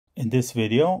In this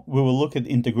video, we will look at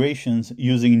integrations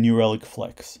using New Relic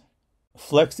Flex.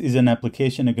 Flex is an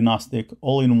application-agnostic,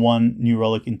 all-in-one New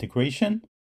Relic integration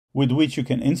with which you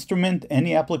can instrument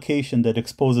any application that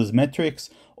exposes metrics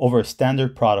over a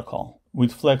standard protocol.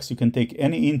 With Flex, you can take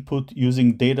any input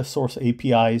using data source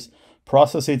APIs,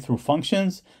 process it through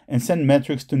functions, and send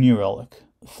metrics to New Relic.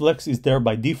 Flex is there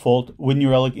by default with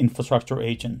New Relic Infrastructure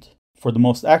Agent. For the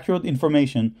most accurate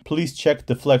information, please check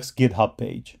the Flex GitHub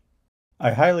page.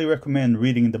 I highly recommend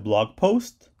reading the blog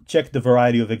post, check the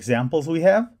variety of examples we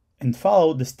have, and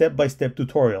follow the step-by-step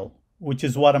tutorial, which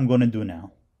is what I'm going to do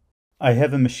now. I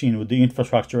have a machine with the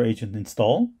infrastructure agent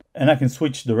installed, and I can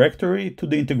switch directory to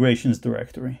the integrations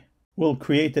directory. We'll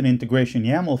create an integration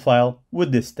YAML file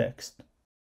with this text.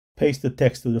 Paste the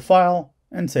text to the file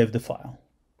and save the file.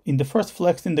 In the first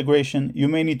Flex integration, you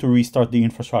may need to restart the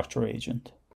infrastructure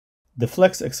agent. The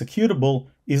Flex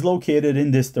executable is located in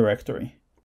this directory,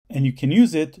 and you can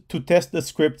use it to test the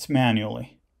scripts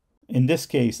manually. In this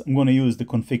case, I'm going to use the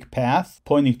config path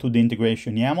pointing to the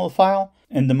integration YAML file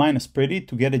and the -pretty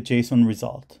to get a JSON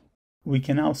result. We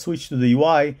can now switch to the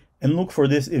UI and look for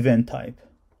this event type.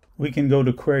 We can go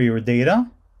to Query Your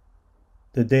Data,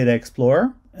 the Data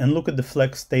Explorer, and look at the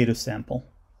Flex status sample.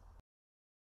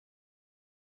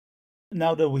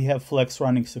 Now that we have Flex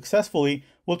running successfully,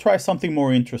 we'll try something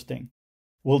more interesting.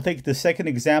 We'll take the second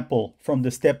example from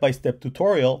the step-by-step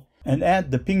tutorial and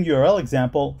add the ping URL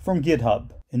example from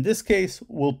GitHub. In this case,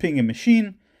 we'll ping a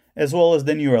machine as well as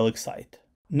the New Relic site.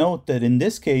 Note that in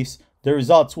this case, the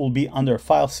results will be under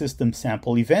file system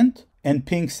sample event and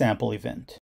ping sample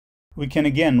event. We can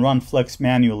again run Flex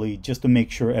manually just to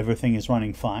make sure everything is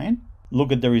running fine,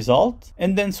 look at the result,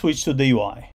 and then switch to the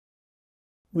UI.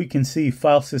 We can see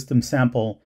file system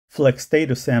sample, Flex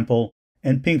status sample,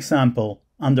 and ping sample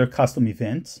under custom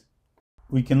events.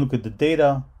 We can look at the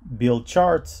data, build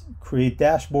charts, create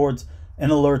dashboards,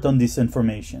 and alert on this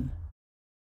information.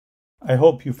 I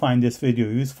hope you find this video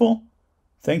useful.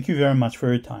 Thank you very much for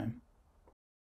your time.